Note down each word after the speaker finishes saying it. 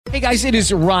Hey guys, it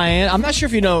is Ryan. I'm not sure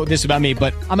if you know this about me,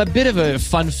 but I'm a bit of a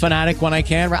fun fanatic when I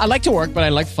can. I like to work, but I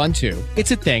like fun too.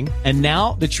 It's a thing. And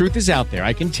now the truth is out there.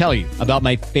 I can tell you about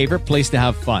my favorite place to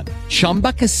have fun.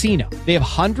 Chumba Casino. They have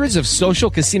hundreds of social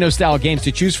casino style games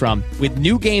to choose from with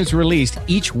new games released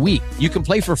each week. You can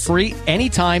play for free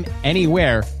anytime,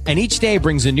 anywhere. And each day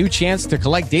brings a new chance to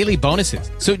collect daily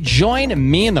bonuses. So join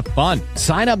me in the fun.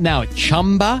 Sign up now at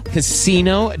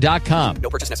ChumbaCasino.com. No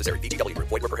purchase necessary. VGW.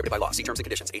 Void where prohibited by law. See terms and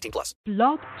conditions. 18+.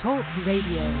 Blog Talk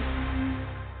Radio.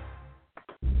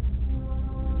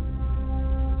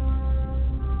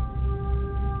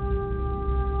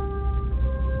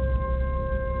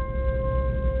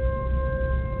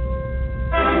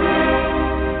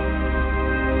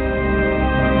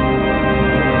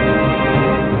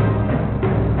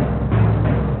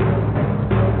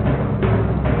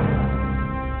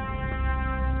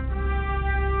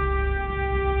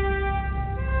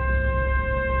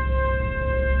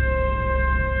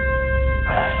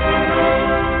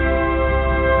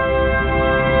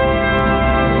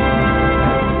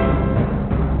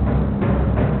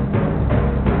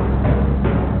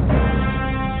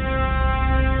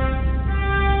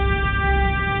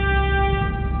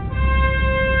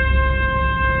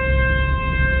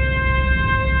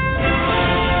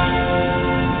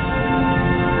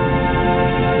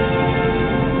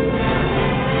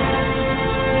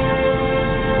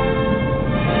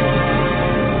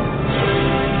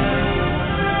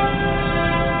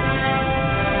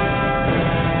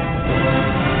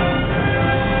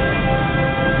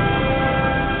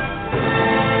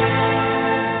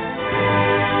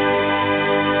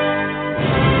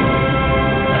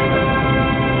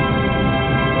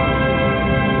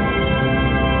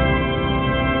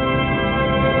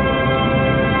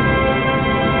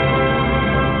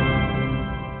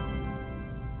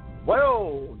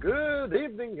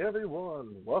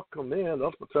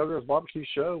 Tailgaters BBQ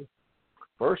show,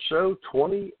 first show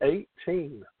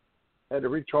 2018. Had to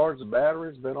recharge the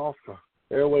batteries, been off the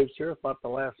airwaves here about the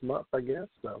last month, I guess.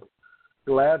 So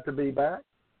glad to be back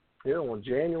here on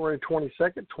January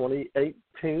 22nd,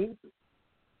 2018.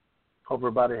 Hope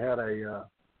everybody had a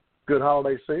good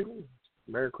holiday season.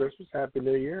 Merry Christmas, Happy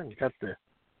New Year, and got the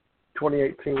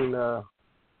 2018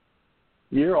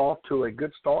 year off to a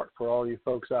good start for all you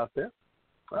folks out there.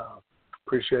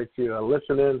 Appreciate you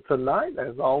listening tonight,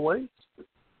 as always.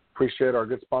 Appreciate our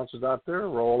good sponsors out there,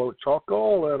 Royal Oak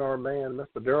Charcoal, and our man,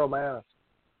 Mr. Daryl Mass,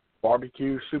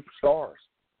 Barbecue Superstars.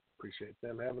 Appreciate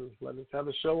them letting us have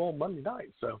the show on Monday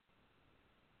night. So,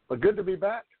 but good to be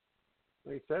back.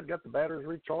 Like I said, got the batteries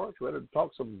recharged. Ready to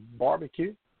talk some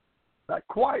barbecue. Not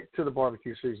quite to the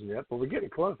barbecue season yet, but we're getting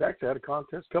close. Actually, I had a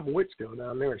contest a couple of weeks ago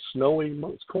down there in snowy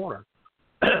Moncks Corner.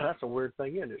 That's a weird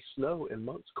thing, isn't it? Snow in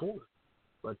Moncks Corner.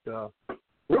 But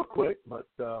real quick,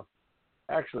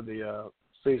 actually the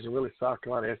season really, South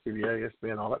Carolina, SCBA,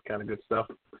 SCBA, and all that kind of good stuff,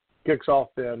 kicks off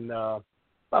in about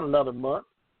another month.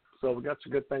 So we got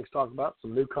some good things to talk about,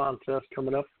 some new contests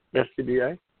coming up,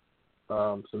 SCBA,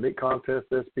 some neat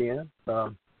contests, SBN,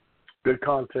 good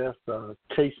contest,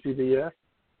 KCBS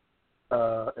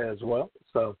as well.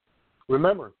 So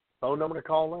remember, phone number to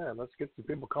call in. Let's get some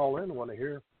people call in. I want to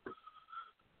hear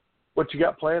what you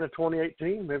got planned in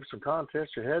 2018, maybe some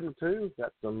contests you're heading to.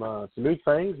 Got some new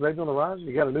things maybe on the horizon.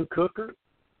 You got a new cooker,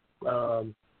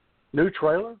 new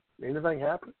trailer, anything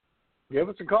happen? Give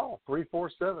us a call,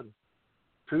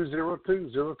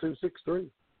 347-202-0263,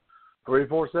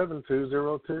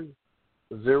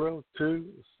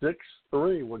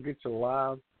 347-202-0263. We'll get you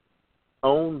live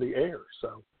on the air.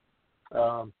 So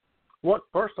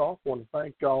first off, I want to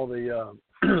thank all the,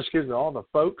 all the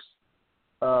folks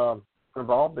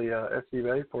involved, the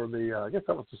SCBA for the, I guess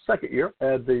that was the second year,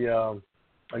 had the,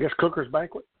 Cookers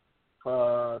Banquet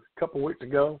a couple of weeks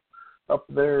ago up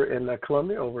there in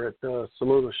Columbia over at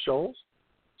Saluda Shoals.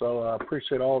 So I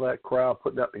appreciate all that crowd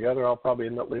putting that together. I'll probably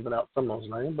end up leaving out some of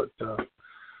those names, but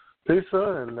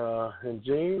Tisa and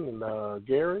Gene and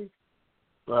Gary,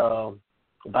 Val,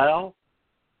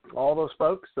 all those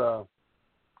folks,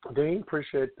 Dean,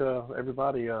 appreciate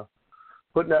everybody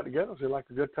putting that together. Seemed like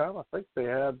a good time. I think they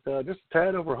had just a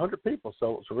tad over 100 people,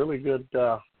 so it's a really good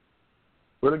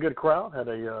crowd. Had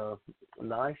a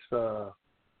nice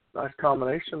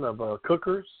combination of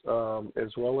cookers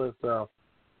as well as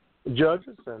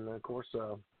judges, and of course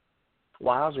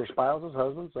wives or spouses,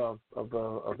 husbands of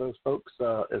those folks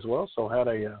as well. So had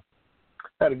a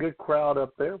good crowd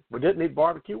up there. We didn't eat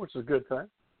barbecue, which is a good thing.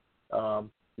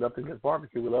 Nothing against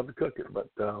barbecue. We love to cook it, but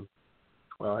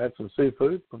I had some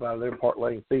seafood, provided their part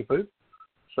laying seafood.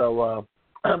 So,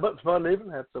 but it's fun even.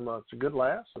 Had some good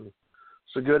laughs and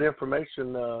some good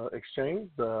information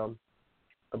exchanged.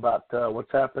 about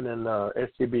what's happened in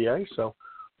SCBA. So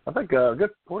I think a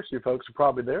good portion of you folks are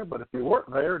probably there. But if you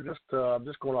weren't there, just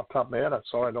going off the top of my head, I'm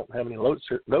sorry I don't have any notes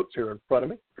here in front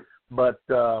of me. But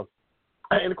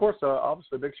and of course,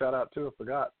 obviously, a big shout out too. I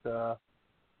forgot.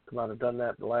 Might have done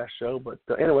that the last show, but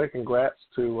anyway, congrats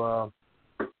to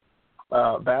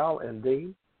Val and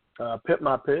Dean, Pip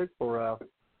My Pig for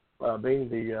being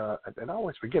the and I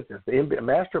always forget this, the NBA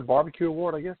Master Barbecue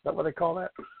Award. I guess is that what they call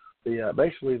that? The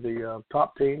basically the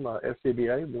top team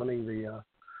SCBA winning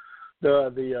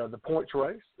the points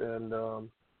race, and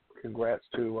congrats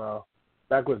to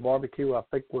Backwoods Barbecue. I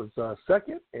think was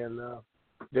second, and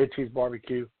JT's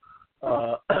Barbecue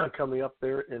coming up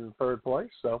there in third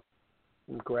place. So.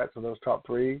 Congrats to those top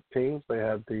three teams. They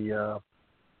had the,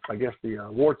 I guess, the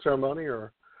award ceremony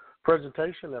or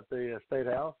presentation at the State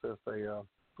House, as they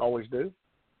always do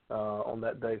on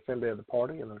that day, same day of the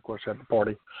party, and then of course had the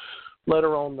party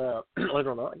later on. I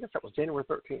guess that was January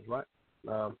 13th, right?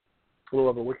 A little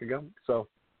over a week ago. So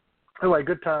anyway,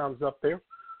 good times up there.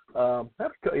 Had a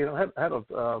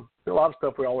lot of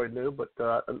stuff we already knew, but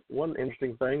one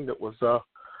interesting thing that was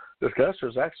discussed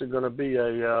is actually going to be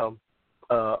a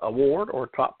award or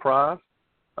top prize.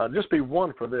 Just be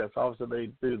one for this. Obviously, they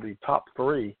do the top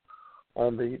three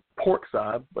on the pork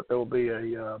side, but there will be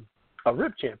a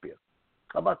rib champion.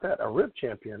 How about that? A rib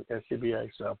champion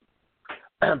SCBA. So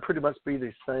pretty much be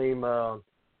the same. I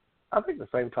think the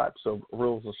same types of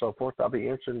rules and so forth. I'll be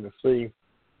interested to see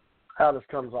how this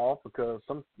comes off because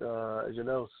some, as you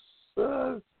know,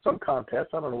 some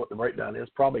contests. I don't know what the breakdown is.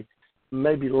 Probably.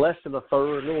 Maybe a little less than a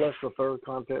third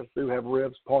contests do have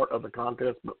ribs part of the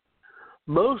contest, but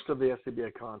most of the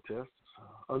SCBA contests,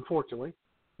 unfortunately,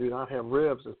 do not have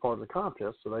ribs as part of the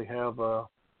contest, so they have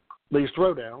these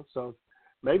throwdowns. So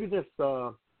maybe this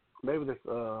NBA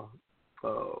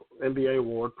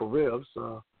award for ribs,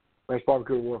 Master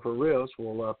Barbecue award for ribs,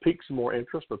 will pique some more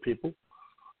interest for people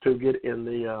to get in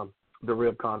the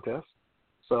rib contest.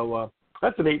 So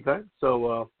that's a neat thing.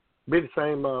 So. Be the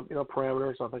same,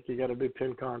 parameters. I think you got to do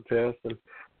 10 contests, and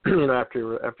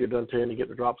after you're done 10, you get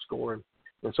the drop score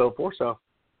and so forth. So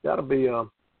that'll be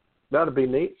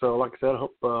neat. So like I said, I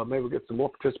hope maybe we get some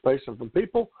more participation from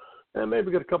people, and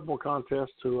maybe get a couple more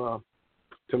contests to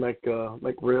make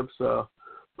ribs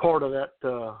part of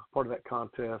that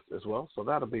contest as well. So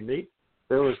that'll be neat.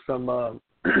 There was some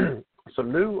new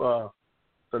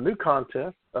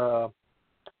contests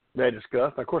they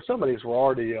discussed. Of course, some of these were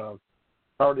already on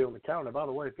the calendar. By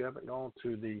the way, if you haven't gone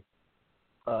to the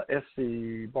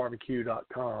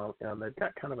scbarbecue.com, they've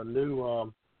got kind of a new,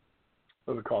 what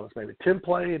do we call this, maybe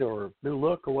template or new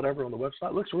look or whatever on the website.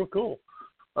 It looks real cool.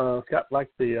 It's got like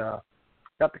got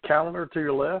the calendar to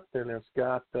your left, and it's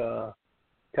got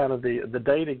kind of the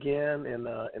date again, and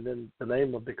then the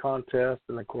name of the contest,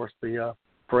 and of course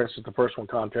for instance, the first one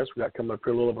contest we got coming up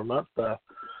here a little over a month. Got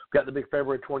the big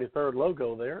February 23rd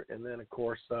logo there, and then of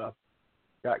course.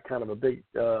 Got kind of a big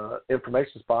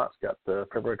information spot. It's got the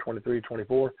February 23,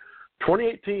 24,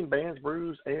 2018 Bands,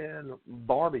 Brews, and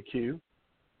Barbecue,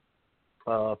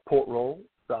 Port Roll,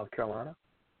 South Carolina.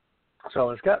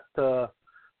 So it's got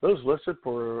those listed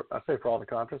for all the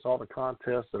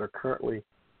contests that are currently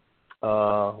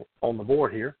on the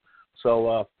board here.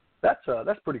 So that's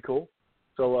pretty cool.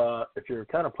 So if you're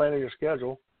kind of planning your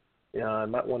schedule, you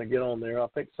might want to get on there. I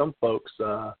think some folks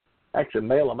actually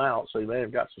mail them out, so you may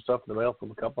have got some stuff in the mail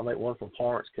from a couple. I think one from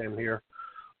Florence came here.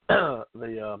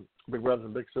 The Big Brothers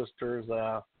and Big Sisters.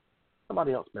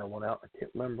 Somebody else mailed one out. I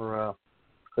can't remember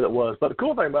who it was. But the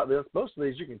cool thing about this, most of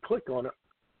these you can click on it.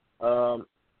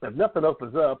 If nothing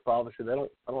opens up, obviously they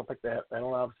don't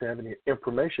obviously have any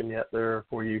information yet there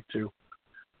for you to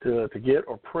get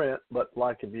or print. But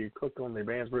like if you click on the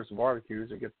Bands, Brews, and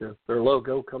Barbecues, you get their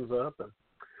logo comes up and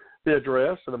the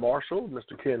address of the marshal,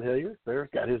 Mr. Ken Hilliard, there.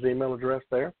 Got his email address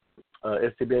there.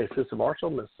 SCBA Assistant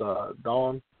Marshal, Miss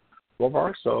Dawn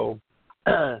Wolvar. So,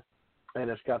 and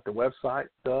it's got the website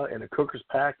and the cooker's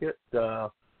packet,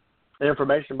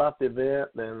 information about the event.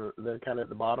 Then kind of at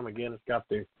the bottom, again, it's got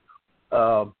the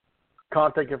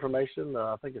contact information.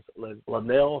 I think it's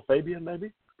Linnell Fabian,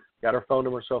 maybe. Got her phone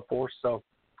number and so forth. So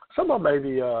some of them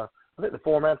maybe, I think the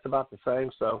format's about the same.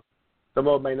 So some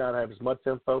of them may not have as much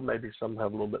info. Maybe some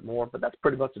have a little bit more, but that's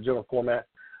pretty much the general format.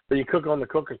 So you click on the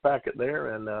cooker's packet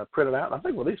there and print it out. And I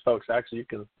think with these folks, actually,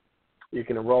 you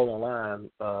can enroll online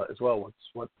as well.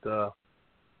 What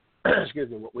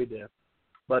we did.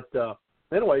 But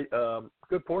anyway,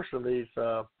 good portion of these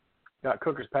got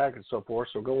cooker's packet and so forth.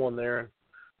 So go on there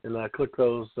and click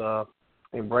those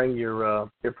and bring your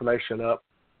information up.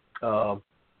 I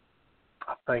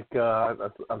think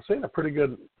I'm seeing a pretty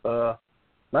good amount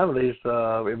of these.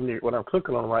 When I'm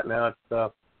clicking on them right now,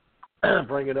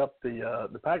 bringing up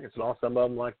the packets and all. Some of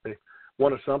them, like the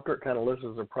one of Sumter, kind of lists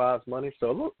as a prize money.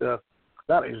 So look,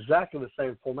 not exactly the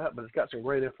same format, but it's got some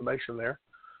great information there.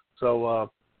 So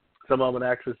some of them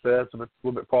actually says, if it's a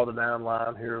little bit farther down the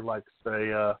line here, like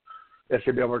say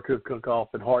SCBA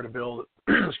cook-off in Hardyville,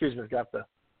 excuse me, it's got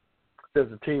says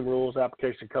the team rules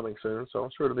application coming soon, so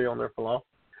I'm sure it'll be on there for long.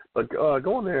 But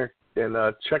go in there and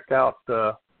check out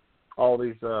all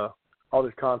these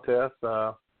contests.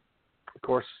 Of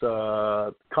course,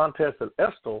 contest in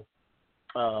Estill,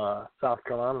 South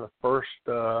Carolina, the first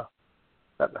or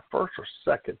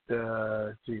second.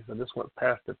 Geez, I just went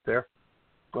past it there.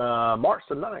 March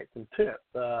the 9th and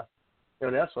 10th.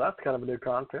 In Estill, that's kind of a new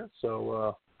contest,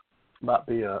 so might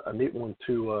be a neat one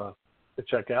to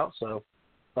check out. So.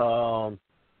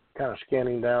 Kind of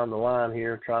scanning down the line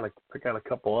here, trying to pick out a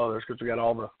couple others because we got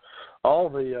all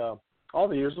the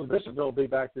usual. Bishopville will be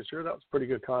back this year. That was a pretty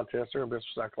good contest there in Bishop,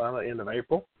 South Carolina, end of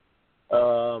April.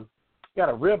 Got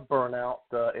a rib burnout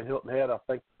in Hilton Head. I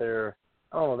think I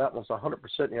don't know, that one's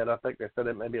 100% yet. I think they said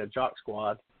it may be a jock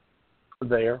squad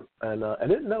there, and I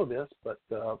didn't know this, but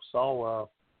saw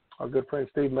our good friend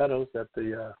Steve Meadows at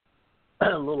the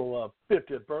little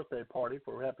 50th birthday party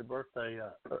for happy birthday,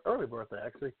 early birthday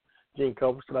actually, Gene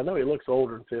Culbertson. I know he looks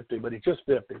older than 50, but he's just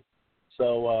 50.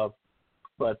 So,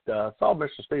 saw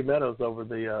Mr. Steve Meadows over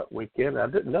the weekend. I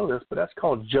didn't know this, but that's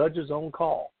called Judges on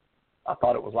Call. I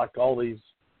thought it was like all these,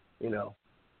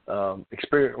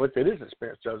 experience. Which it is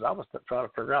experienced judges. I was trying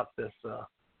to figure out this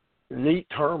neat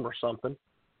term or something,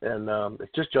 and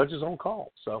it's just Judges on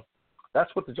Call. So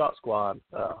that's what the Jock Squad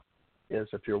is,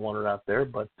 if you're wondering out there.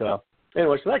 But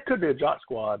anyway, so that could be a Jock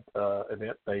Squad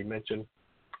event they mentioned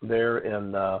there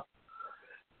in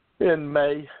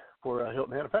May for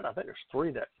Hilton Head. In fact, I think there's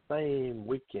 3 that same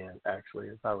weekend, actually,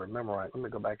 if I remember right. Let me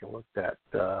go back and look at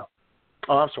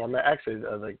I'm sorry. Actually,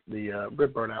 the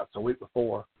rib burnout's the week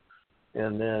before.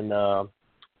 And then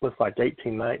looks like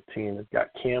 18, 19, it's got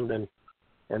Camden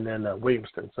and then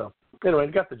Williamston. So anyway,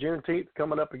 it's got the Juneteenth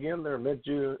coming up again there in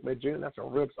mid-June. That's a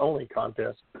ribs-only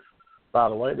contest. By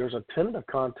the way, there's a tentative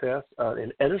contest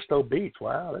in Edisto Beach.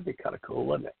 Wow, that'd be kind of cool,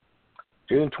 wouldn't it?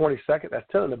 June 22nd. That's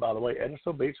tentative, by the way.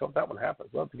 Edisto Beach. Hope that one happens.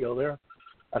 Love to go there.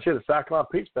 I see the South Carolina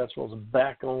Peach Festival is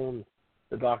back on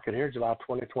the docket here, July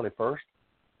 20th,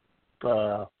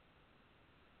 21st.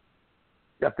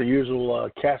 Got the usual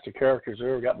cast of characters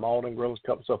there. We got Malden, Groves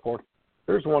Cup, and so forth.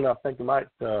 There's one I think you might,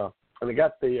 and they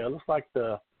got looks like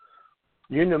the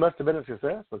Union must have been a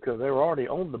success because they were already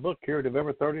on the book here,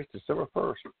 November 30th, December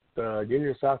 1st,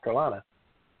 Union, South Carolina.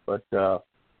 But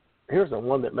here's the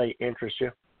one that may interest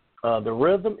you. The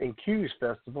Rhythm and Cues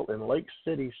Festival in Lake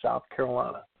City, South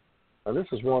Carolina. Now, this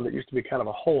is one that used to be kind of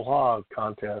a whole hog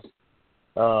contest.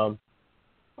 So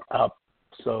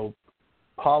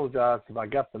apologize if I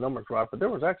got the numbers right, but there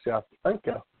was actually, I think,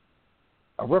 a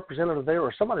representative there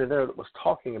or somebody there that was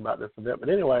talking about this event. But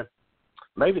anyway,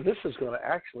 maybe this is going to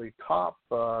actually top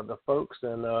the folks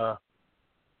in,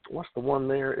 what's the one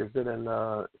there? Is it in,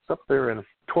 it's up there in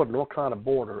toward the North Carolina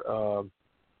border.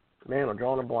 Man, I'm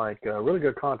drawing a blank. Really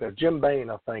good contest. Jim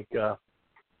Bain, I think,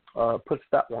 puts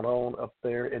that one on up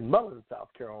there in Mullen, South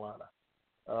Carolina.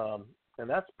 And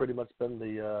that's pretty much been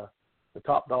the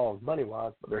top dog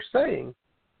money-wise. But they're saying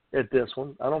at this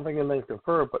one, I don't think anything's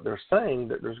confirmed, but they're saying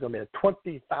that there's going to be a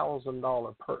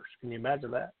 $20,000 purse. Can you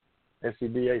imagine that?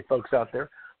 SCBA folks out there,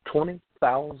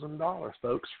 $20,000,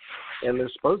 folks. And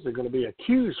there's supposedly going to be a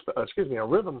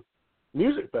rhythm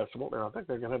music festival, and I think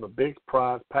they're going to have a big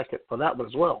prize packet for that one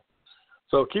as well.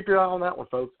 So keep your eye on that one,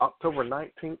 folks. October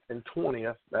 19th and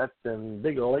 20th. That's in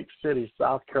Big Lake City,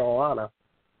 South Carolina.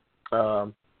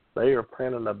 They are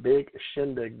planning a big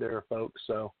shindig there, folks.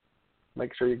 So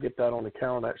make sure you get that on the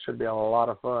calendar. That should be a lot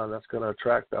of fun. That's going to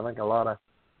attract, I think, a lot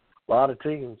of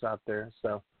teams out there.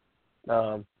 So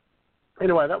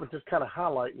anyway, that was just kind of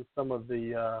highlighting some of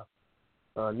the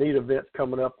neat events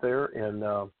coming up there in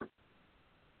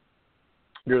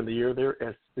during the year there,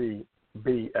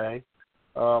 SCBA.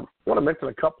 I want to mention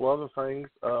a couple other things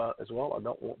as well. I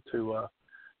don't want to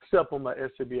step on my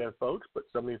SCBA folks, but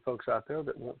some of you folks out there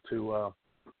that want to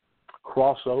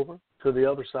cross over to the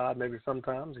other side maybe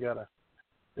sometimes,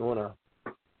 you want to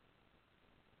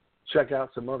check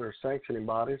out some other sanctioning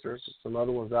bodies. There's some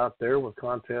other ones out there with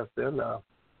contests in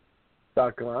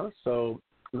South Carolina. So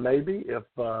maybe if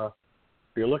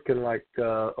you're looking like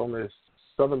on the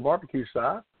Southern Barbecue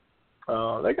side,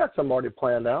 they got some already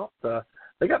planned out.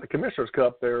 They got the Commissioner's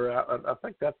Cup there. I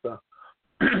think that's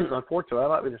unfortunately, that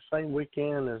might be the same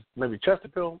weekend as maybe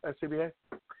Chesterfield SCBA.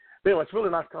 But anyway, it's a really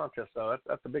nice contest, though.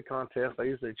 That's a big contest. They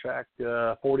usually attract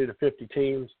 40 to 50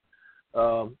 teams.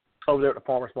 over there at the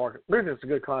Farmers Market. Really, it's a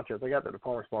good contest. They got that at the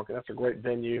Farmers Market. That's a great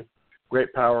venue,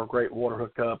 great power, great water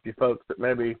hookup. You folks that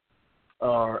maybe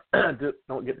don't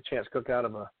get the chance to cook out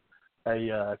of a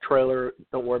trailer,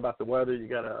 don't worry about the weather. You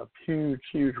got a huge,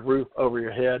 huge roof over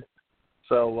your head.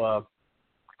 So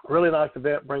really nice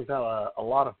event. Brings out a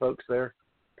lot of folks there.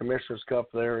 Commissioner's Cup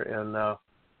there and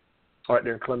right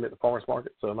there in Columbia at the Farmers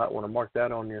Market. So I might want to mark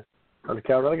that on the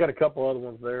calendar. They got a couple other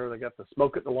ones there. They got the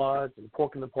Smoke at the Lodge and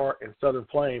Pork in the Park and Southern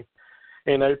Flame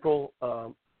in April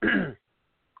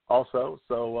also.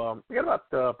 So we got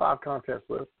about 5 contest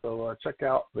lists. So check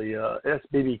out the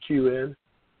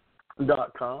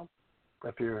SBBQN.com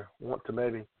if you want to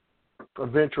maybe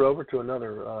venture over to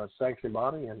another sanctioning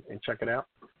body and check it out.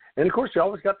 And of course, you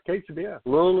always got the KCBS, a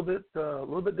little bit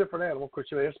different animal. Of course,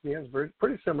 SBN is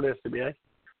pretty similar to SCBA.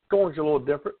 Scoring's a little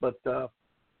different, but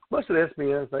most of the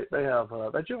SBNs they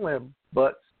generally have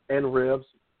butts and ribs,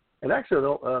 and actually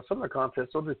some of the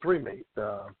contests they'll do 3 meat.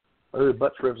 They'll do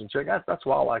butts, ribs, and chicken. That's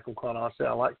why I like them. Quite honestly,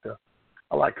 I like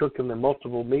cooking them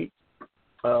multiple meats.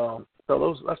 So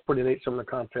that's pretty neat. Some of the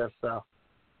contests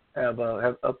have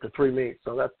up to 3 meats,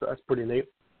 so that's pretty neat.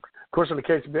 Of course, in the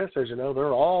KCBS, as you know,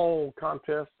 they're all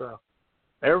contests.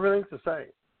 Everything's the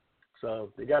same. So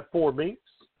you got 4 meats.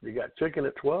 You got chicken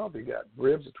at 12. You got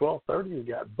ribs at 12:30. You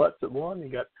got butts at 1. You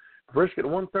got brisket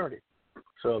at 1:30.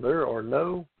 So there are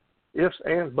no ifs,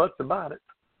 ands, buts about it.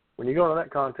 When you go to that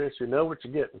contest, you know what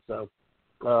you're getting. So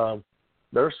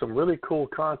there's some really cool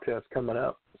contests coming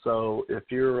up. So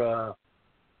if you're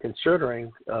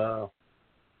considering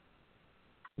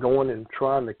going and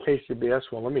trying the KCBS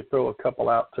one, let me throw a couple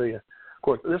out to you. Of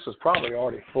course, this is probably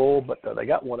already full, but they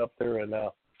got one up there in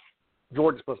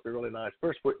Georgia's supposed to be really nice.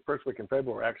 First week in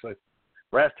February, actually.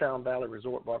 Rasttown Valley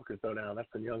Resort Barbecue Throwdown.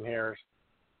 That's in Young Harris.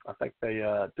 I think they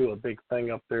do a big thing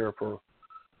up there for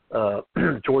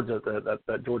Georgia,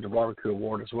 that Georgia Barbecue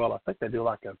Award as well. I think they do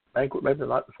like a banquet maybe the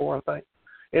night before, I think.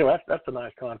 Anyway, that's a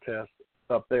nice contest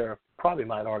up there. Probably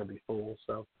might already be full.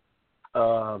 So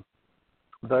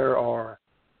there are,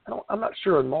 I'm not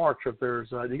sure in March if there's,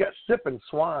 you got Sippin'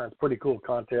 Swine's pretty cool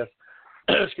contest.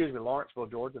 Excuse me, Lawrenceville,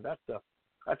 Georgia. That's a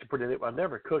pretty neat one. I've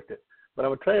never cooked it. But I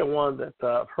would tell you one that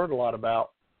I've heard a lot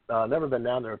about. Never been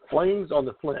down there. Flames on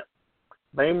the Flint,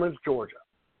 Bainlands, Georgia.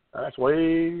 That's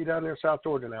way down there in South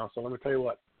Georgia now. So let me tell you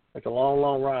what, it's a long,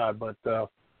 long ride. But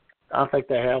I think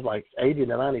they have like 80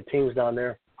 to 90 teams down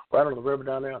there, right on the river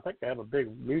down there. I think they have a big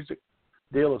music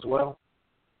deal as well.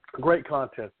 Great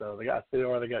contest, though. They got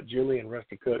CR, they got Julie and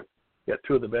Rusty Cook. Got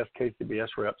 2 of the best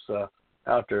KCBS reps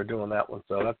out there doing that one.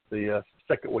 So that's the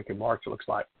second week in March, it looks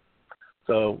like.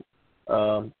 So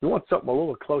you want something a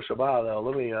little closer by, though.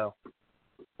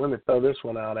 Let me throw this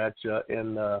one out at you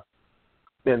in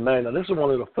May. Now, this is one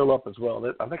that'll fill up as well.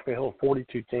 I think they hold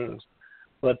 42 teams.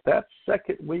 But that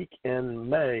second week in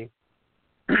May,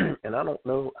 and I don't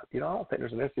know, I don't think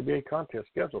there's an SCBA contest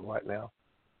scheduled right now.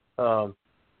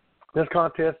 This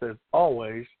contest is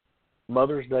always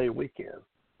Mother's Day weekend.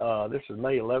 This is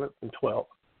May 11th and 12th.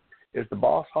 It's the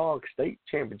Boss Hog State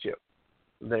Championship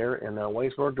there in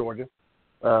Waynesboro, Georgia.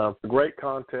 A great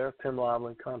contest. Tim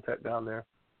Lively, contact down there.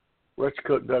 Rich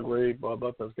Cook, Doug Reed,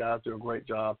 both those guys do a great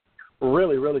job.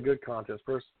 Really, really good contest.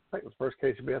 I think it was the first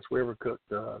KCBS we ever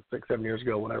cooked 6-7 years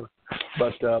ago, whatever.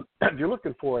 But if you're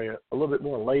looking for a little bit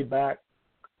more laid back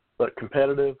but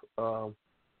competitive,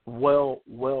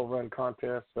 well-run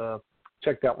contest,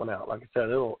 check that one out. Like I said,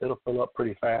 it'll fill up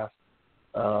pretty fast.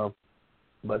 But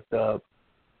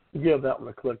give that one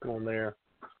a click on there.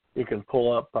 You can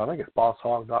pull up, I think it's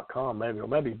BossHog.com maybe, or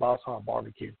maybe Boss Hog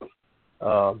Barbecue.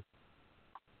 Boss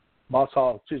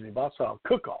Hog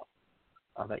Cookoff,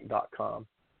 I think, .com.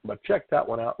 But check that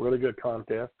one out. Really good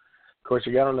contest. Of course,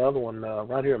 you got another one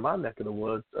right here in my neck of the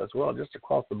woods as well, just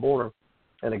across the border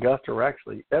in Augusta, or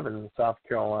actually Evans, South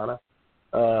Carolina.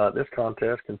 This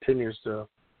contest continues to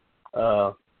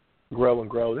grow and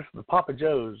grow. This is the Papa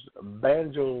Joe's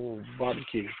Banjo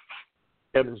Barbecue,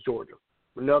 Evans, Georgia.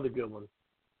 Another good one.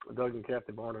 Doug and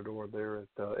Kathy Barnador there at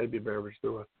AB Beverage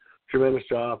do a tremendous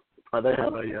job. They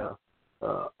have a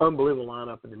unbelievable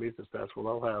lineup in the Music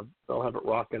Festival. They'll have it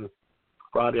rocking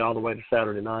Friday all the way to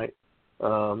Saturday night.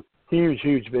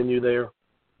 Huge venue there.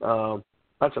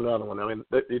 That's another one. I mean,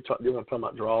 you want to talk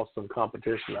about draw some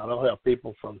competition. Now, they'll have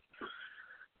people from,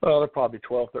 there are probably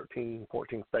 12, 13,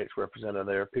 14 states represented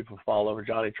there. People from all over.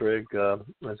 Johnny Trigg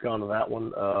has gone to that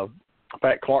one. In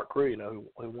fact, Clark Crew, who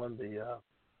won the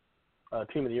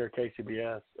Team of the Year at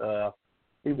KCBS,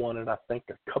 he won it, I think,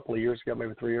 a couple of years ago,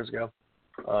 maybe 3 years ago.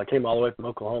 Came all the way from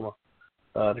Oklahoma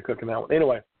to cook in that one.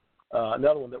 Anyway,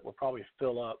 another one that will probably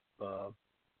fill up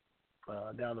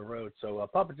down the road. So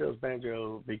Papa Joe's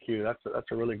Banjo BQ, that's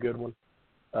a really good one.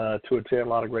 to attend. A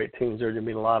lot of great teams there. You'll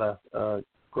meet a lot of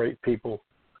great people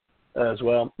as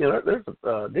well. You know, there's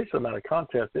a decent amount of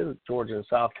contests in Georgia and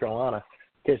South Carolina,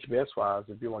 KCBS-wise,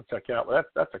 if you want to check out. But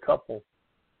that's a couple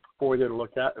for you to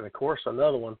look at. And, of course,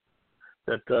 another one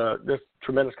that this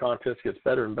tremendous contest gets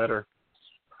better and better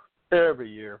every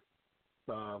year.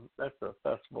 That's the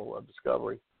Festival of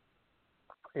Discovery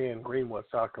in Greenwood,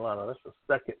 South Carolina. That's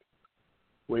the second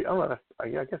week. I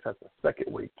guess that's the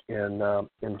second week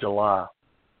in July.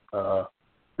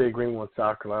 Big Greenwood,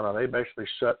 South Carolina. They basically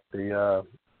shut the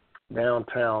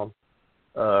downtown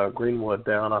Greenwood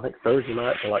down, I think Thursday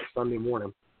night to like Sunday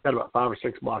morning. Got about 5 or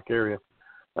 6 block area.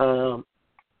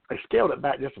 They scaled it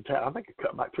back just a tad. I think it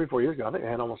cut back 3 or 4 years ago. I think they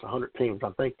had almost 100 teams. I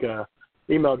think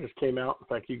email just came out. In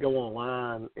fact, you go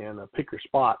online and pick your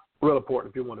spot. Real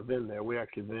important if you want to vend there. We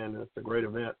actually vend, and it's a great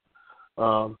event.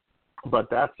 But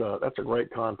that's a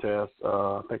great contest.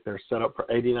 I think they're set up for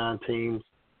 89 teams.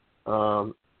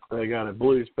 They got a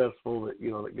blues festival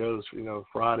that goes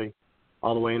Friday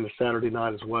all the way into Saturday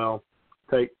night as well.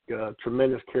 Take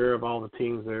tremendous care of all the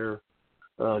teams there.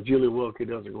 Julie Wilkie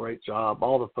does a great job.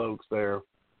 All the folks there.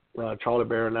 Charlie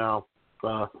Bear now.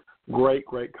 Great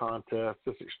contest.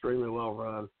 Just extremely well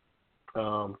run.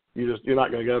 You're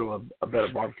not going to go to a better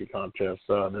barbecue contest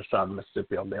this side of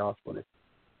Mississippi, I'll be honest with you.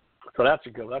 So that's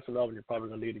another one you're probably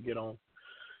going to need to get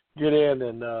in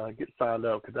and get signed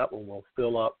up, because that one will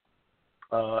fill up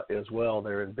as well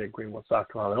there in Big Greenwood, South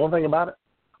Carolina. The only thing about it,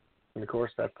 and of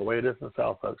course that's the way it is in the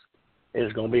South, folks, it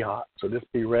is going to be hot. So just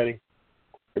be ready.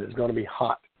 It is going to be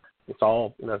hot. It's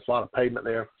all, there's a lot of pavement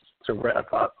there. So I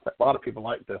thought a lot of people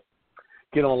like to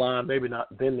get online, maybe not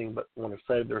vending, but want to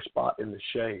save their spot in the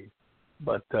shade.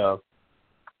 But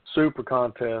super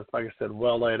contest, like I said,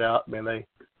 well laid out. I mean,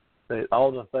 they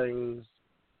all the things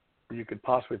you could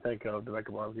possibly think of to make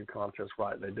a barbecue contest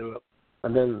right, they do it.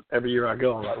 And then every year I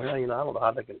go, I'm like, well, I don't know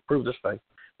how they can improve this thing.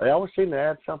 They always seem to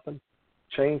add something,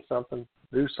 change something,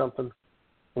 do something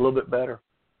a little bit better.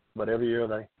 But every year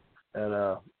they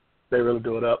really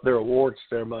do it up. Their awards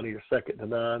ceremony is second to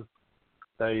none.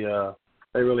 They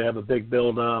really have a big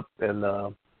build up and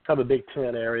have a big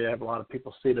tent area. Have a lot of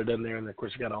people seated in there, and of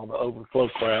course you got all the overflow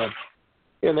crowd.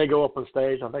 And they go up on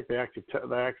stage. I think they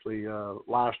actually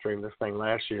live streamed this thing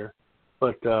last year.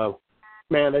 But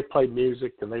man, they play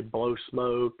music and they blow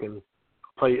smoke and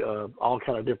play all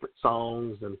kind of different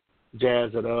songs and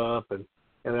jazz it up, and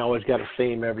they always got a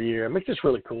theme every year. I mean, it's just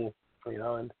really cool,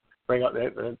 and bring up.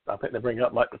 I think they bring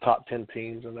up like the top 10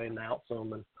 teams and they announce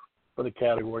them and for the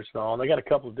categories and all. And they got a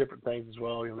couple of different things as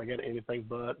well. They got anything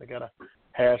but. They got a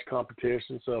hash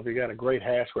competition. So if you got a great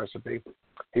hash recipe,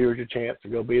 here's your chance to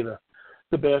go be the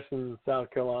best in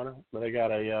South Carolina. But they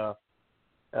got I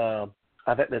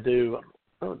think they do. I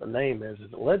don't know what the name is.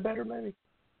 Is it Ledbetter maybe?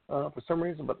 For some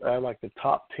reason, but I like the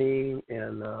top team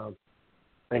in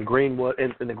Greenwood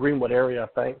in the Greenwood area. I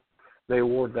think they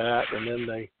award that, and then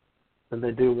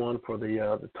they do one for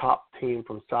the top team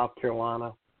from South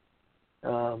Carolina.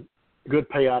 Good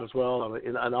payout as well,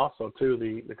 and also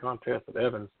too the contest at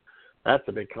Evans. That's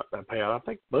a big payout. I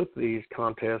think both of these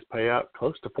contests pay out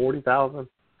close to $40,000.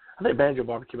 I think Banjo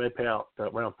Barbecue may pay out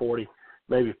around 40,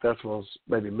 maybe festivals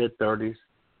maybe mid-30s,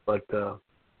 but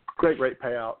great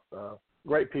payout.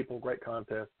 Great people, great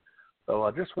contest. So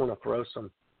I just want to throw some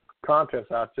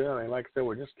contests out there. I mean, like I said,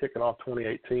 we're just kicking off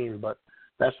 2018, but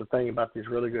that's the thing about these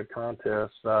really good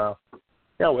contests.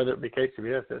 Whether it be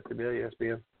KCBS, SCBA,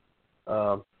 SBN,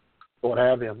 what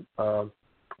have you,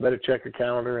 better check your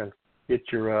calendar and get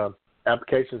your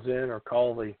applications in, or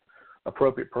call the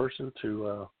appropriate person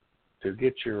to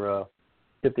get the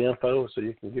info so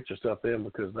you can get your stuff in,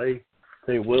 because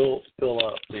they will fill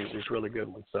up these really good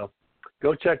ones. So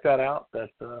go check that out.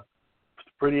 That's a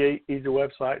pretty easy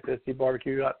website,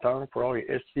 scbbq.com, for all your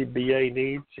SCBA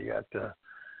needs. You got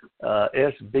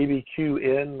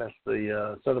SBBQN, that's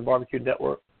the Southern Barbecue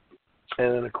Network.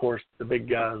 And then, of course, the big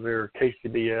guys there,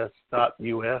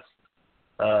 KCBS.us.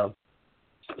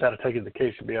 That'll take you to the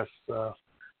KCBS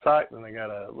site, and they got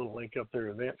a little link up there,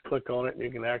 events. Click on it, and you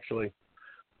can actually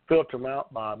filter them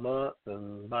out by month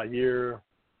and by year.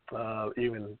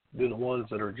 Even do the ones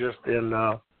that are just in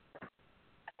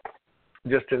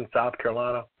South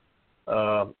Carolina.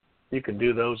 You can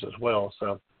do those as well.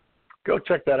 So go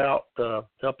check that out to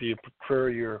help you prepare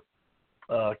your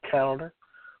calendar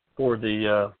for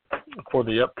the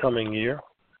upcoming year.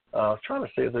 I was trying to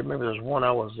see if maybe there's one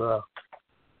I was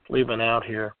leaving out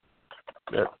here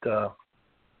that's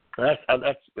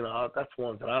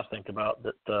one that I think about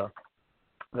that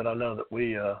I know that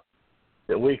we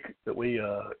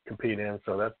compete in.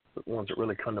 So that's the ones that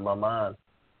really come to my mind.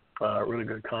 Really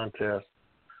good contest.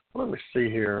 Let me see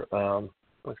here.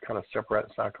 Let's kind of separate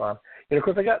South Carolina. And of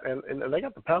course they got and they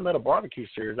got the Palmetto Barbecue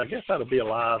Series. I guess that'll be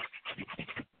alive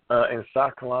in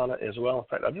South Carolina as well. In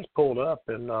fact, I just pulled up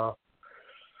and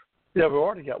we've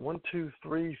already got 1, 2,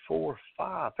 3, 4,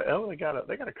 5. Oh, they got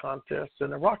a contest in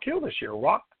the Rock Hill this year.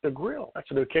 Rock the Grill. That's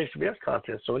a new KCBS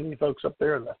contest. So any of you folks up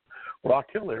there in the Rock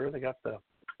Hill area, they got the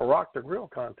Rock the Grill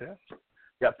contest. You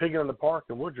got Piggin in the Park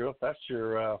in Woodruff. That's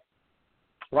your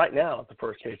right now it's the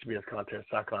first KCBS contest,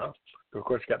 South Carolina. Of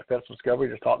course, you got the Festival Discovery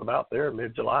just talked about there,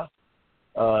 mid-July.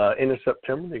 End of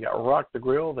September, you got Rock the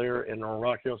Grill there in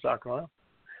Rock Hill, South Carolina.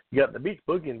 You got the Beach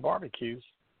Boogie and Barbecues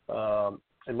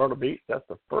in Myrtle Beach. That's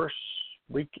the first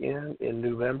weekend in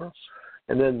November.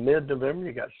 And then mid-November,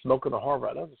 you got Smoke of the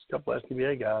Harbor. There's a couple of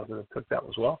SCBA guys that have took that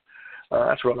one as well.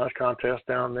 That's a real nice contest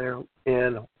down there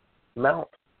in Mount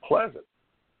Pleasant.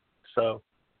 So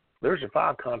there's your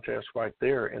 5 contests right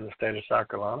there in the state of South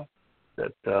Carolina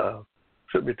that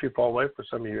shouldn't be too far away for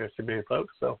some of you SCBA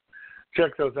folks. So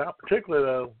check those out,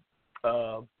 particularly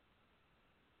though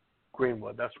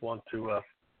Greenwood. That's one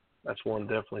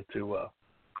definitely to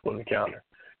put on the calendar.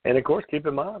 And of course, keep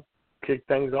in mind, kick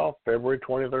things off February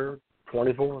 23rd,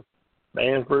 24th.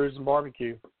 Bands, Brews, and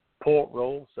Barbecue, Port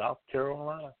Roll, South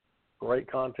Carolina. Great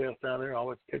contest down there.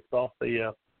 Always kicks off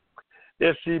the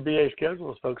SCBA schedule.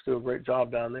 Those folks do a great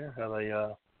job down there. Have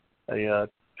a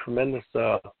tremendous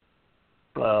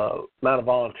amount of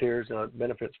volunteers.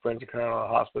 Benefits Friends of Carolina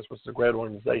Hospice, which is a great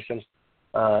organization.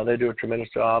 They do a tremendous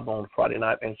job on Friday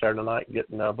night and Saturday night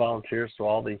getting volunteers to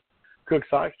all the cook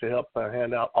sites to help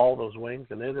hand out all those wings.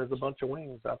 And then there's a bunch of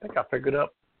wings. I think I figured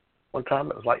up one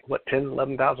time it was like,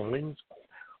 11,000 wings.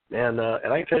 And I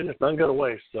can tell you, it's none go to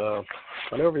waste.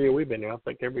 Whenever year we've been there, I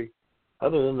think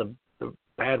other than the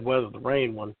bad weather, the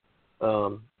rain one,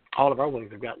 all of our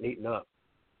wings have gotten eaten up.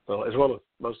 So as well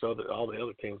as all the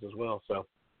other teams as well. So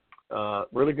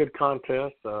really good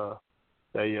contest.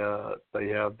 They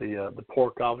have the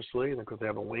pork obviously, and of course they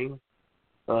have a wing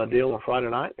deal on Friday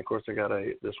night. Of course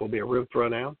this will be a rib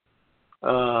throwdown,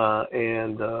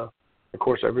 and of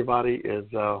course everybody is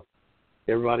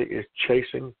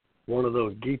chasing one of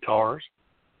those guitars.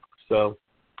 So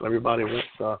everybody wants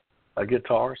a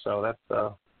guitar. So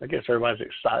that's I guess everybody's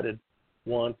excited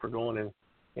for going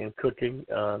and cooking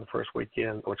the first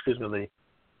weekend, or excuse me,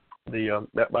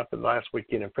 about the last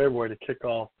weekend in February to kick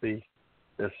off the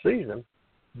season.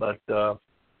 But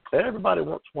everybody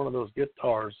wants one of those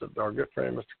guitars that our good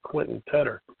friend Mr. Quentin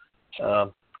Tedder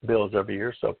builds every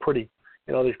year. So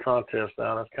these contests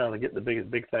now, that's kind of getting the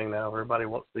big thing now. Everybody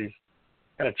wants these,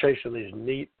 kind of chasing these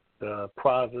neat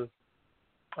prizes,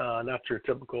 not your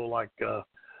typical like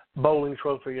bowling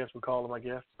trophy, I guess we call them, I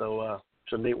guess. So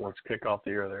some neat ones to kick off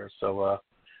the year there. So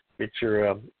get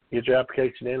your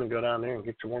application in and go down there and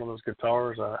get you one of those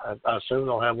guitars. I assume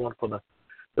they'll have one for the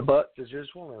butts as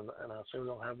usual, and I assume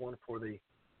they'll have one for the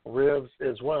ribs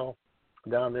as well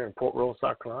down there in Port Royal,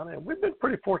 South Carolina. And we've been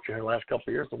pretty fortunate the last couple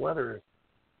of years. The weather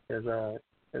has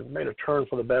made a turn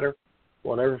for the better.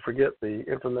 We'll never forget the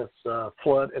infamous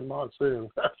flood and monsoon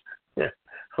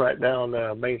right down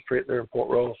Main Street there in Port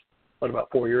Royal,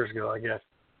 about 4 years ago, I guess.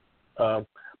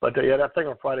 But that thing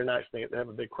on Friday nights, they have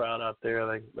a big crowd out there.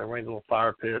 They raise little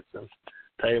fire pits and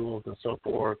tables and so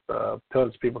forth.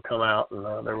 Tons of people come out,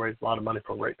 and they raise a lot of money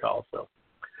for a great cause. So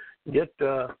get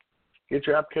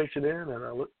your application in, and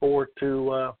I look forward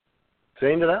to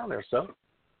seeing you down there. So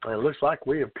it looks like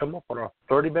we have come up on our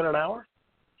 30-minute hour.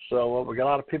 So we got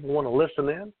a lot of people want to listen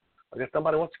in. I guess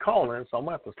somebody wants to call in, so I'm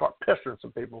going to have to start pestering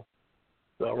some people.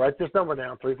 So write this number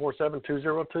down,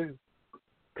 347-202-0263.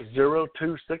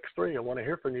 I want to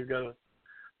hear from you guys,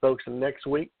 folks, next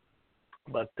week.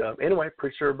 But anyway,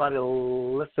 appreciate everybody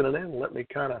listening in. Let me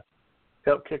kind of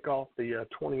help kick off the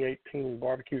 2018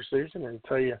 barbecue season and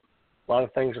tell you a lot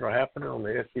of things that are happening on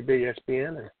the SCBA,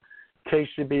 SBN, and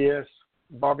KCBS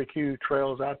barbecue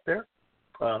trails out there.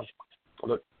 I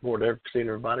look forward to seeing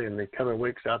everybody in the coming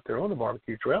weeks out there on the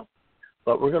barbecue trail.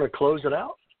 But we're going to close it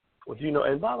out with,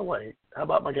 and by the way, how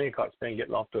about my Gamecocks fan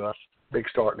getting off to a big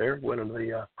start there, winning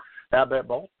the Outback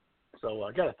Bowl. So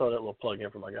I got to throw that little plug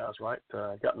in for my guys, right?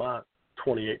 Got my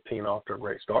 2018 off to a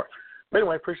great start. But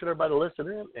anyway, appreciate everybody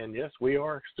listening in. And, yes, we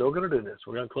are still going to do this.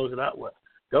 We're going to close it out with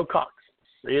Go Cox.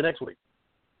 See you next week.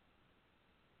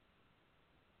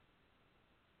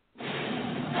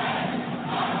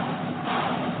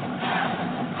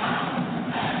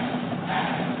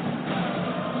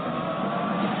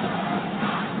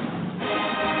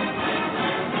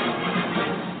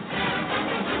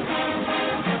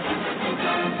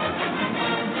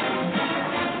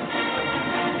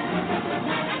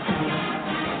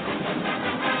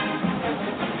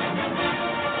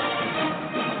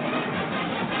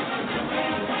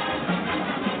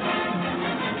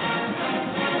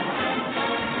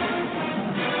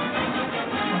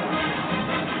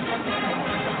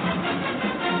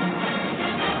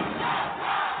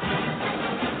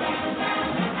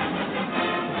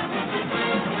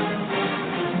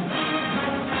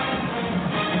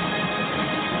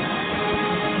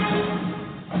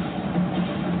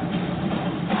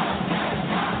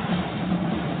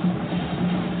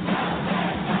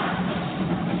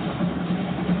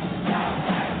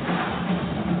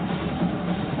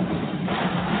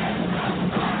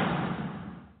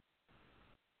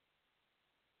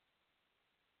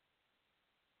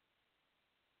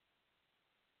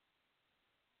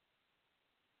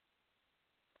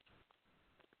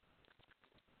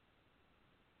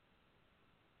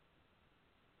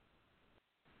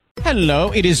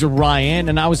 Hello, it is Ryan,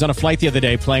 and I was on a flight the other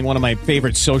day playing one of my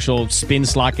favorite social spin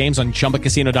slot games on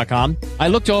ChumbaCasino.com. I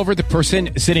looked over at the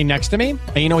person sitting next to me,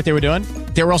 and you know what they were doing?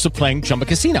 They were also playing Chumba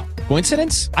Casino.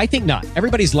 Coincidence? I think not.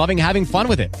 Everybody's loving having fun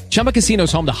with it. Chumba Casino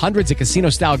is home to hundreds of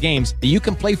casino-style games that you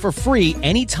can play for free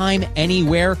anytime,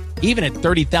 anywhere, even at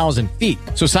 30,000 feet.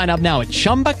 So sign up now at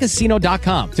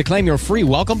ChumbaCasino.com to claim your free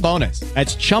welcome bonus.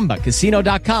 That's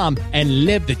ChumbaCasino.com and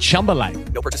live the Chumba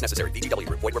life. No purchase necessary. VGW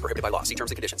Group. Void where prohibited by law. See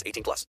terms and conditions. 18+.